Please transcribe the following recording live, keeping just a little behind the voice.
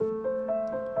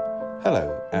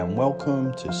Hello and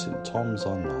welcome to St Thomas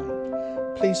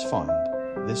Online. Please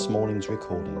find this morning's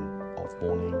recording of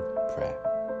morning prayer.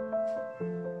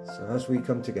 So as we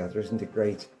come together, isn't it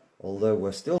great, although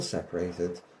we're still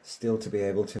separated, still to be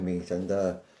able to meet, and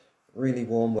a really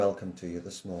warm welcome to you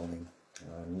this morning.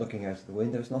 Looking out of the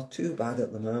window, it's not too bad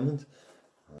at the moment,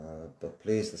 but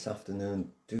please this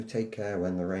afternoon do take care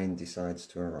when the rain decides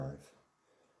to arrive.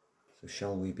 So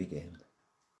shall we begin?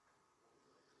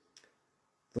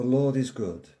 The Lord is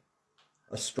good,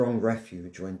 a strong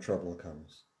refuge when trouble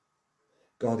comes.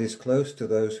 God is close to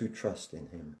those who trust in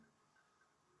him.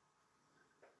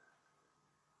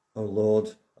 O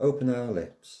Lord, open our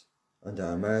lips, and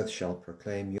our mouth shall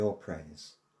proclaim your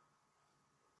praise.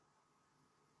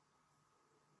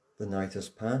 The night has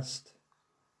passed,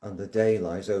 and the day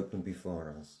lies open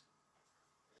before us.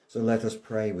 So let us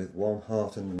pray with one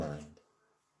heart and mind.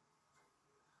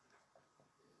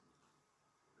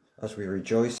 As we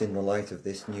rejoice in the light of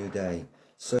this new day,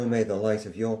 so may the light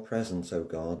of your presence, O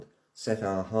God, set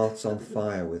our hearts on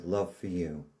fire with love for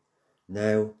you,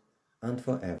 now and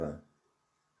forever.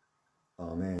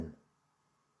 Amen.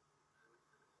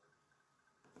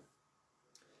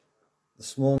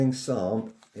 This morning's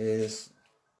psalm is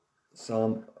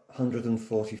Psalm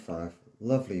 145.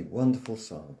 Lovely, wonderful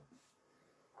psalm.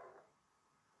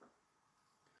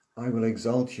 I will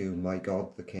exalt you, my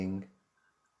God the King.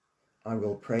 I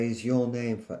will praise your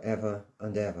name forever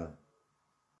and ever.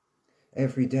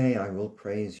 Every day I will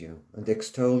praise you and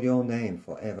extol your name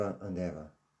forever and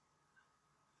ever.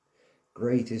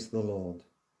 Great is the Lord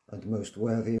and most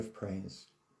worthy of praise.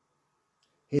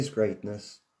 His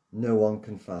greatness no one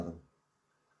can fathom.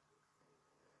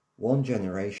 One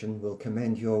generation will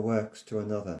commend your works to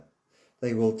another.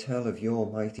 They will tell of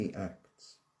your mighty acts.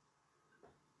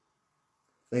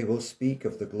 They will speak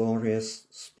of the glorious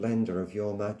splendor of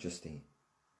your majesty,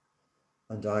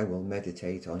 and I will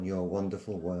meditate on your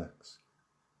wonderful works.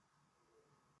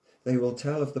 They will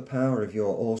tell of the power of your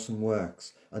awesome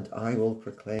works, and I will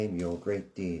proclaim your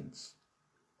great deeds.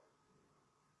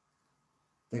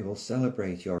 They will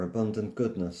celebrate your abundant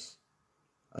goodness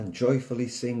and joyfully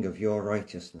sing of your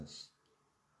righteousness.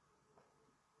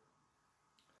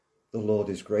 The Lord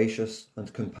is gracious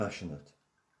and compassionate,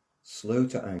 slow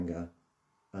to anger,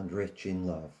 and rich in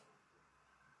love.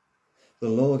 The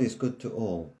Lord is good to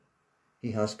all.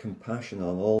 He has compassion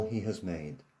on all he has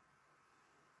made.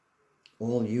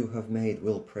 All you have made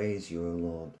will praise you, O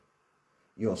Lord.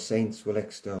 Your saints will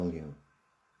extol you.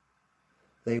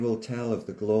 They will tell of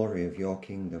the glory of your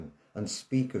kingdom and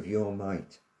speak of your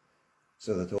might,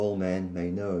 so that all men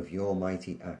may know of your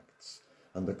mighty acts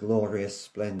and the glorious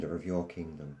splendor of your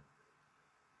kingdom.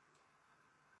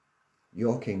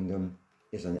 Your kingdom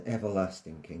is an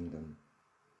everlasting kingdom,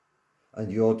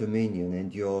 and your dominion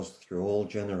endures through all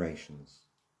generations.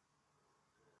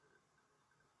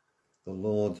 The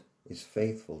Lord is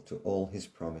faithful to all his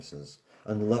promises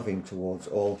and loving towards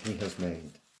all he has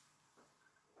made.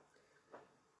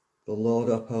 The Lord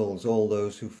upholds all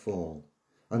those who fall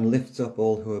and lifts up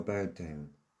all who are bowed down.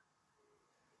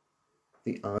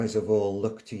 The eyes of all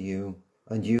look to you,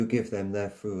 and you give them their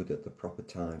food at the proper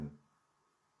time.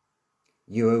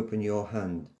 You open your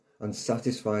hand and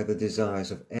satisfy the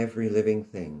desires of every living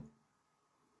thing.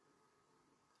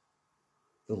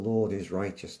 The Lord is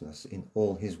righteousness in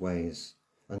all his ways,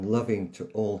 and loving to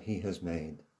all he has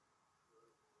made.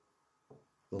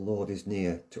 The Lord is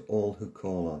near to all who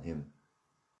call on him,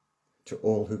 to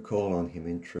all who call on him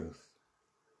in truth.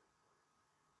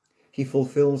 He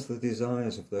fulfills the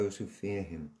desires of those who fear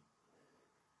him.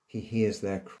 He hears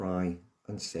their cry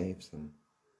and saves them.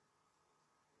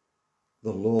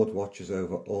 The Lord watches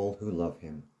over all who love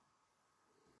him,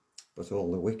 but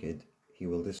all the wicked he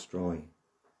will destroy.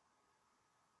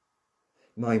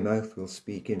 My mouth will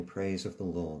speak in praise of the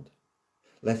Lord.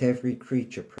 Let every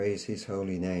creature praise his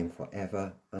holy name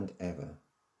forever and ever.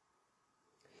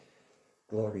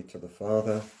 Glory to the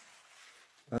Father,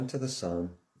 and to the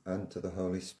Son, and to the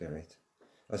Holy Spirit,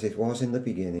 as it was in the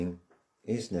beginning,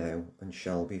 is now, and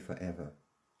shall be forever.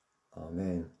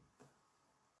 Amen.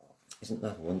 Isn't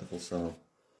that a wonderful psalm?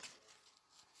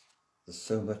 There's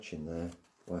so much in there.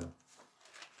 Wow.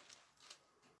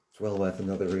 It's well worth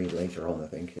another read later on, I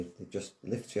think. It just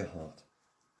lifts your heart.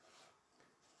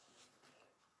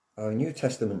 Our New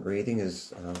Testament reading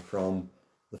is from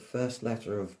the first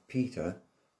letter of Peter,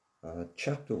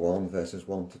 chapter 1, verses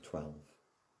 1 to 12.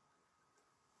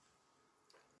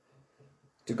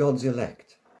 To God's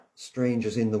elect,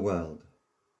 strangers in the world,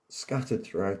 scattered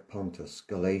throughout Pontus,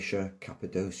 Galatia,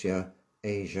 Cappadocia,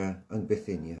 Asia, and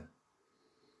Bithynia,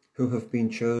 who have been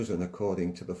chosen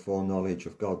according to the foreknowledge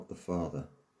of God the Father,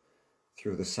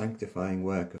 through the sanctifying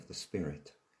work of the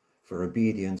Spirit, for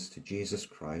obedience to Jesus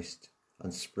Christ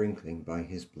and sprinkling by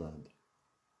his blood.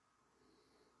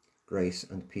 Grace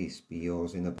and peace be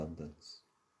yours in abundance.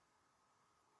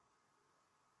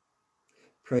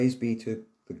 Praise be to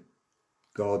the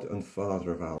God and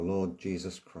Father of our Lord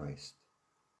Jesus Christ.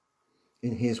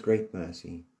 In his great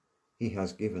mercy, he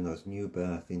has given us new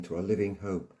birth into a living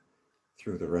hope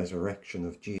through the resurrection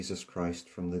of Jesus Christ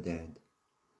from the dead,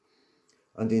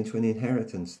 and into an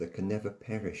inheritance that can never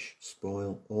perish,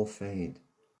 spoil, or fade,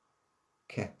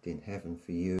 kept in heaven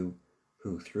for you,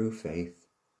 who through faith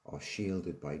are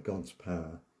shielded by God's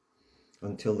power,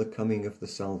 until the coming of the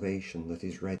salvation that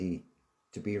is ready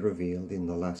to be revealed in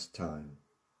the last time.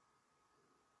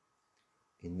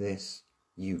 In this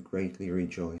you greatly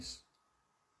rejoice,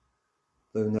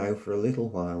 though now for a little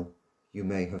while you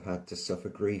may have had to suffer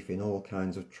grief in all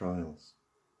kinds of trials.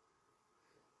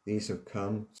 These have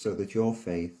come so that your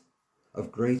faith,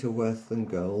 of greater worth than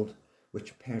gold,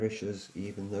 which perishes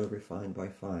even though refined by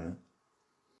fire,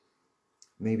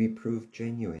 may be proved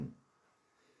genuine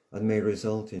and may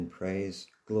result in praise,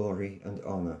 glory, and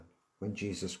honour when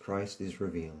Jesus Christ is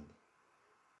revealed.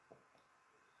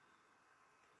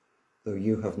 Though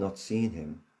you have not seen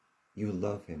him, you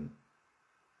love him.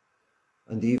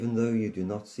 And even though you do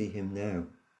not see him now,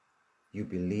 you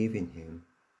believe in him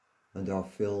and are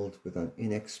filled with an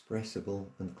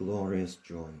inexpressible and glorious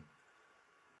joy.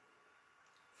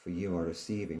 For you are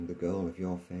receiving the goal of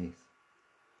your faith,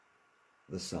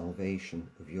 the salvation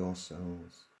of your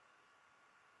souls.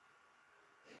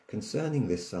 Concerning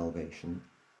this salvation,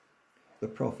 the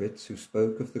prophets who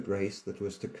spoke of the grace that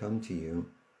was to come to you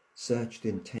searched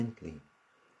intently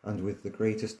and with the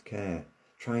greatest care,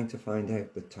 trying to find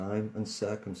out the time and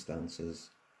circumstances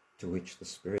to which the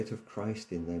Spirit of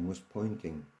Christ in them was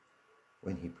pointing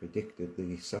when he predicted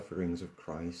the sufferings of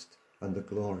Christ and the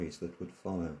glories that would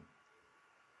follow.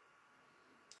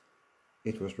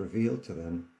 It was revealed to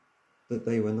them that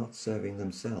they were not serving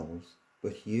themselves,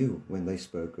 but you, when they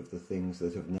spoke of the things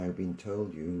that have now been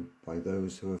told you by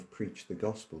those who have preached the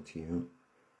gospel to you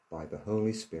by the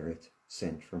Holy Spirit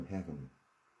sent from heaven.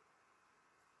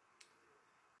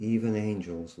 Even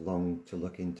angels long to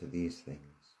look into these things.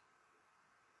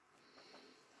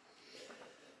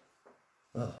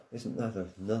 Isn't that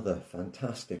another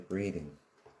fantastic reading?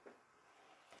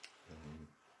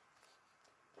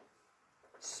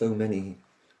 So many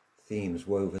themes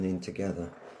woven in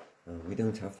together. We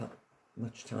don't have that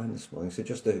much time this morning, so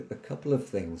just a couple of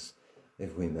things,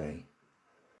 if we may.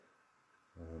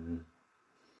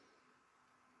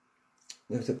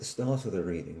 Note at the start of the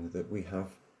reading that we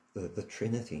have the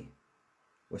Trinity.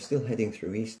 We're still heading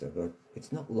through Easter, but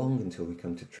it's not long until we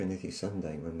come to Trinity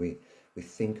Sunday when we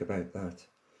think about that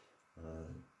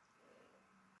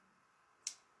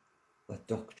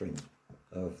doctrine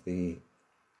of the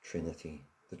Trinity,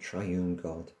 the triune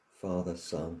God, Father,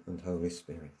 Son, and Holy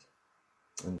Spirit.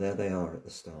 And there they are at the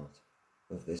start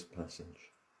of this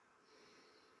passage.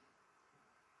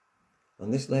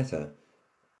 And this letter,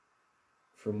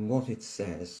 from what it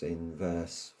says in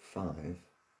verse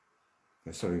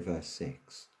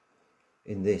 6,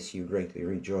 in this you greatly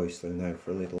rejoice, though now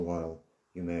for a little while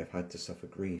you may have had to suffer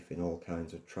grief in all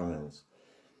kinds of trials.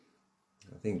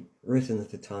 I think written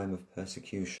at a time of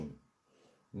persecution,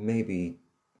 maybe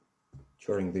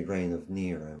during the reign of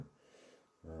Nero.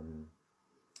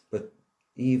 But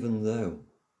even though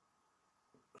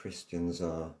Christians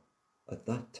are at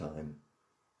that time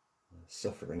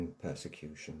suffering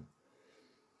persecution,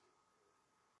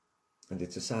 and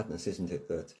it's a sadness, isn't it,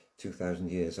 that 2,000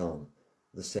 years on,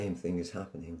 the same thing is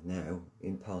happening now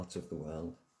in parts of the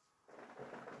world,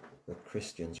 that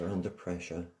Christians are under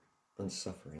pressure and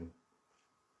suffering.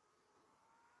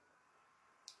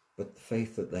 But the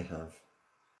faith that they have,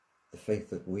 the faith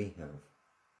that we have,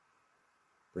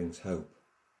 brings hope,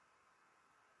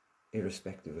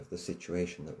 irrespective of the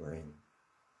situation that we're in.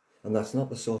 And that's not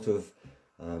the sort of,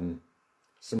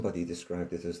 somebody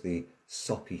described it as the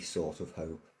soppy sort of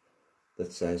hope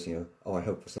that says, I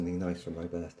hope for something nice for my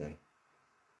birthday.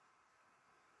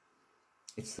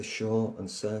 It's the sure and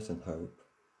certain hope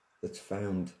that's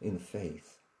found in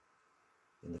faith,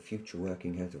 in the future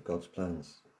working out of God's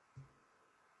plans,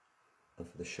 and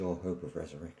for the sure hope of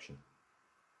resurrection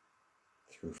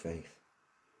through faith.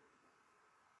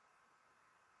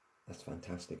 That's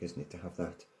fantastic, isn't it, to have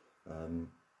that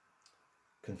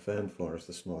confirmed for us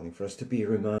this morning, for us to be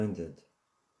reminded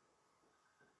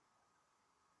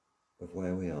of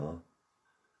where we are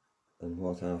and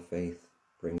what our faith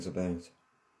brings about.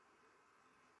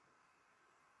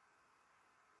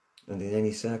 And in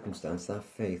any circumstance, that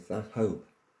faith, that hope,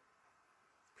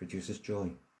 produces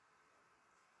joy.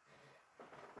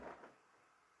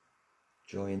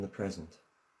 joy in the present,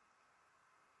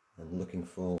 and looking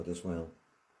forward as well.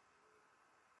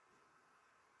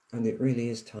 And it really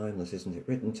is timeless, isn't it?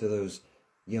 Written to those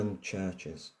young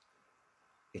churches.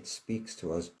 It speaks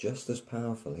to us just as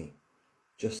powerfully,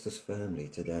 just as firmly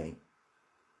today.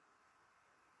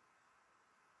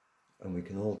 And we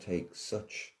can all take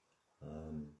such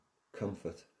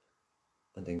comfort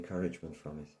and encouragement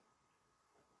from it.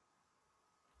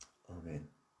 Amen.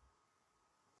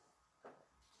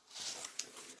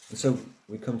 And so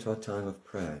we come to our time of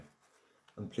prayer.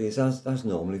 And please, as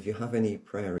normal, if you have any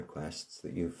prayer requests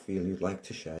that you feel you'd like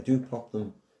to share, do pop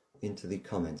them into the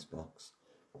comments box.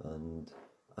 And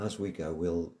as we go,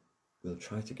 we'll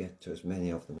try to get to as many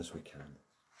of them as we can.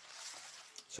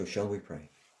 So shall we pray?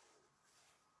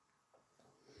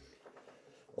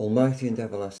 Almighty and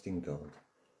everlasting God,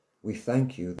 we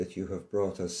thank you that you have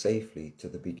brought us safely to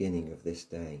the beginning of this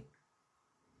day.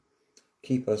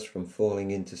 Keep us from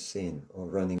falling into sin or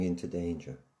running into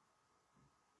danger.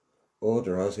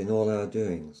 Order us in all our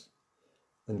doings,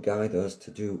 and guide us to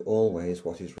do always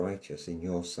what is righteous in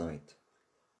your sight.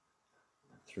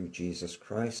 Through Jesus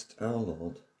Christ our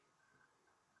Lord.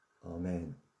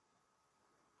 Amen.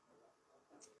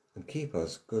 And keep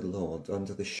us, good Lord,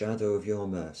 under the shadow of your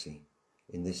mercy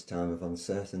in this time of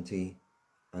uncertainty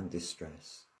and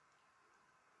distress.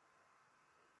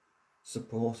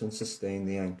 Support and sustain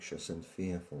the anxious and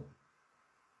fearful,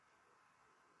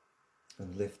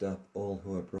 and lift up all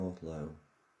who are brought low.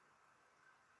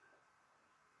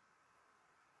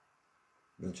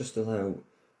 We'll just allow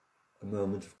a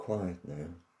moment of quiet now,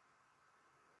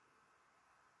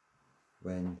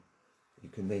 when you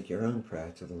can make your own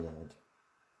prayer to the Lord,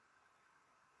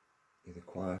 either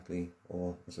quietly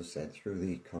or, as I said, through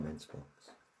the comments box.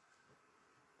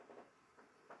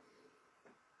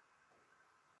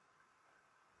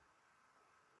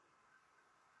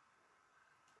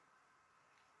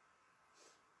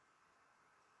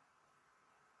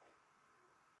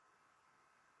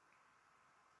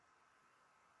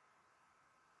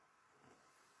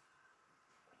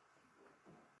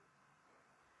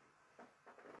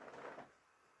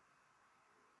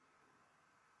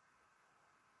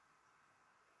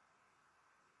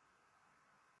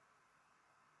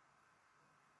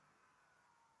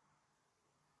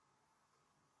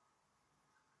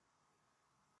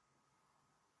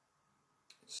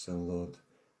 So, Lord,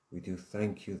 we do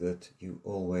thank you that you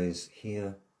always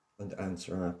hear and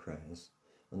answer our prayers.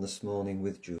 And this morning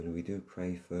with Julie, we do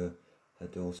pray for her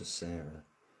daughter Sarah,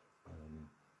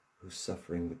 who's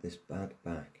suffering with this bad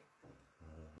back.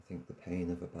 I think the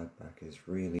pain of a bad back is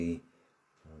really,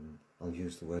 I'll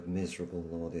use the word miserable,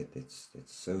 Lord. It's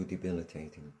so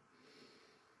debilitating.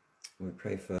 We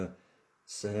pray for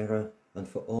Sarah and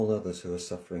for all others who are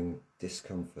suffering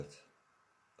discomfort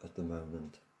at the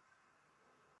moment.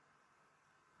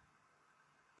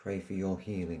 Pray for your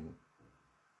healing.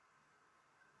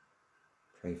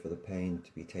 Pray for the pain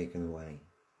to be taken away.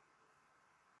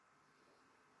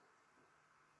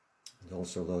 And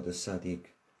also, Lord, as Sadiq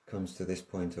comes to this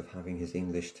point of having his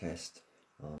English test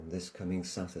this coming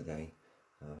Saturday,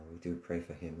 we do pray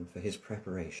for him and for his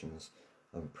preparations,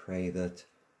 and pray that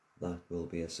that will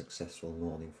be a successful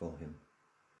morning for him.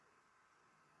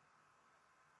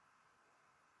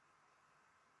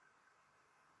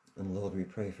 And Lord, we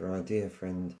pray for our dear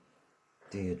friend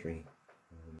Deirdre,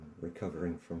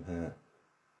 recovering from her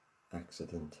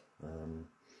accident,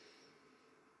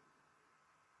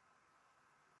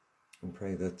 and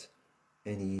pray that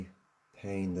any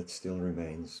pain that still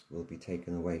remains will be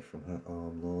taken away from her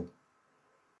arm, Lord,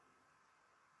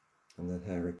 and that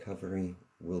her recovery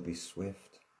will be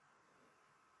swift,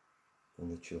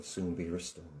 and that she'll soon be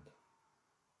restored.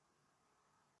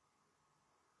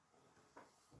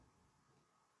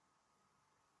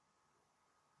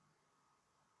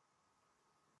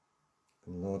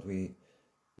 And Lord, we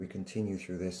continue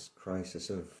through this crisis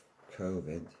of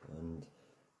COVID, and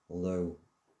although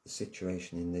the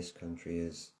situation in this country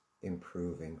is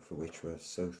improving, for which we're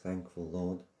so thankful,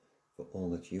 Lord, for all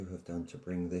that you have done to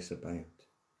bring this about,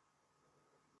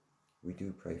 we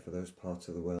do pray for those parts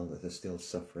of the world that are still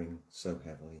suffering so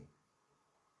heavily.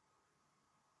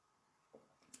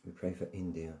 We pray for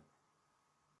India,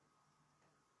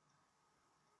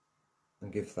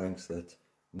 and give thanks that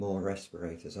more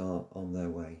respirators are on their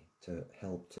way to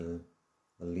help to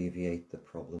alleviate the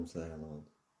problems there, Lord.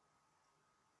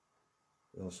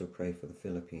 We also pray for the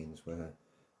Philippines, where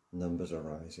numbers are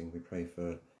rising. We pray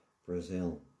for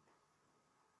Brazil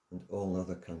and all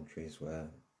other countries where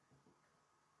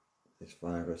this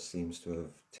virus seems to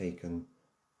have taken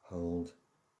hold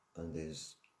and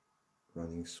is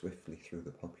running swiftly through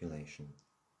the population.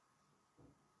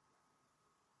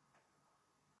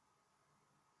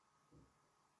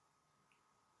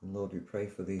 And Lord, we pray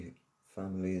for the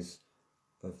families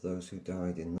of those who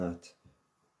died in that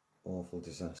awful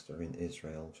disaster in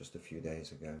Israel just a few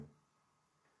days ago.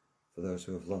 For those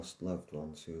who have lost loved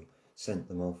ones, who sent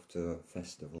them off to a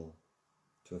festival,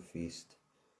 to a feast,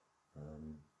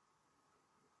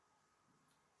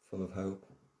 full of hope,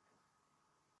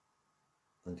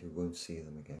 and who won't see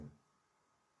them again.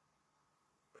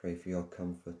 Pray for your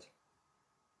comfort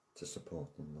to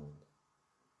support them, Lord.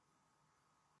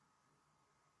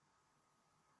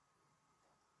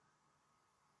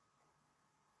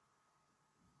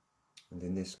 And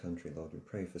in this country, Lord, we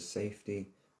pray for safety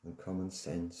and common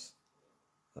sense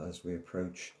as we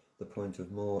approach the point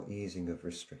of more easing of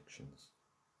restrictions.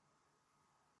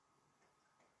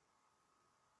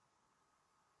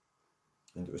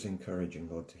 And it was encouraging,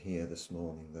 Lord, to hear this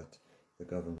morning that the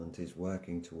government is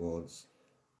working towards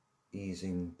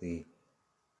easing the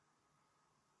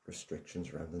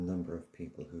restrictions around the number of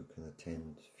people who can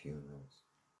attend funerals.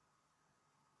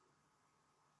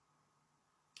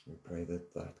 We pray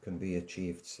that that can be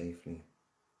achieved safely,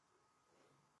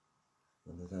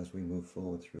 and that as we move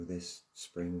forward through this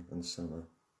spring and summer,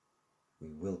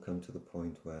 we will come to the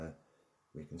point where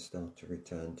we can start to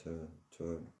return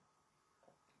to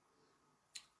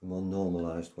a more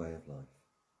normalised way of life.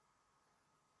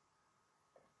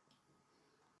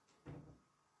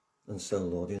 And so,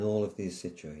 Lord, in all of these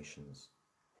situations,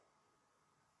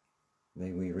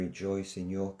 may we rejoice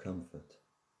in your comfort,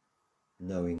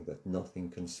 knowing that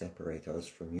nothing can separate us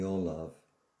from your love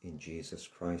in Jesus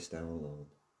Christ our Lord.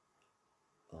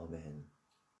 Amen.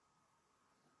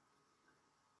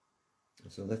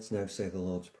 So let's now say the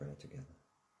Lord's Prayer together.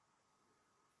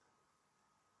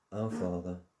 Our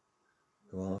Father,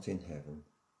 who art in heaven,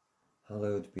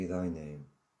 hallowed be thy name.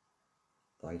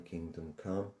 Thy kingdom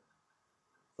come,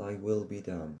 thy will be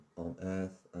done on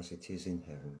earth as it is in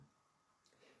heaven.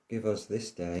 Give us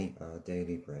this day our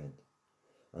daily bread,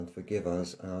 and forgive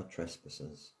us our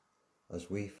trespasses, as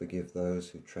we forgive those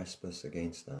who trespass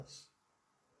against us.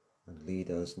 And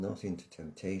lead us not into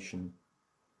temptation,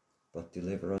 but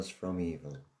deliver us from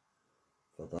evil.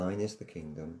 For thine is the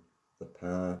kingdom, the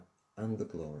power, and the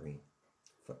glory,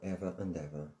 for ever and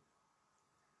ever.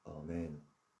 Amen.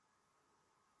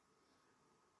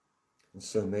 And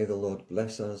so may the Lord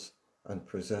bless us and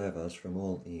preserve us from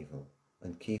all evil,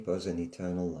 and keep us in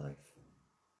eternal life.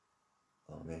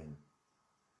 Amen.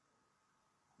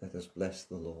 Let us bless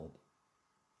the Lord.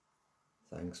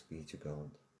 Thanks be to God.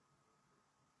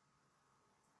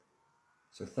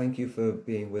 So thank you for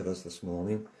being with us this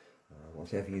morning.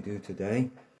 Whatever you do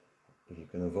today, if you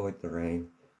can avoid the rain,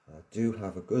 do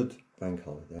have a good bank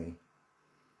holiday.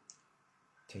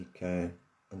 Take care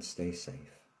and stay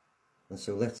safe. And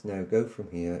so let's now go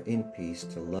from here in peace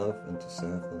to love and to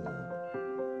serve the Lord.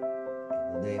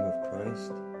 In the name of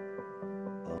Christ,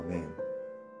 Amen.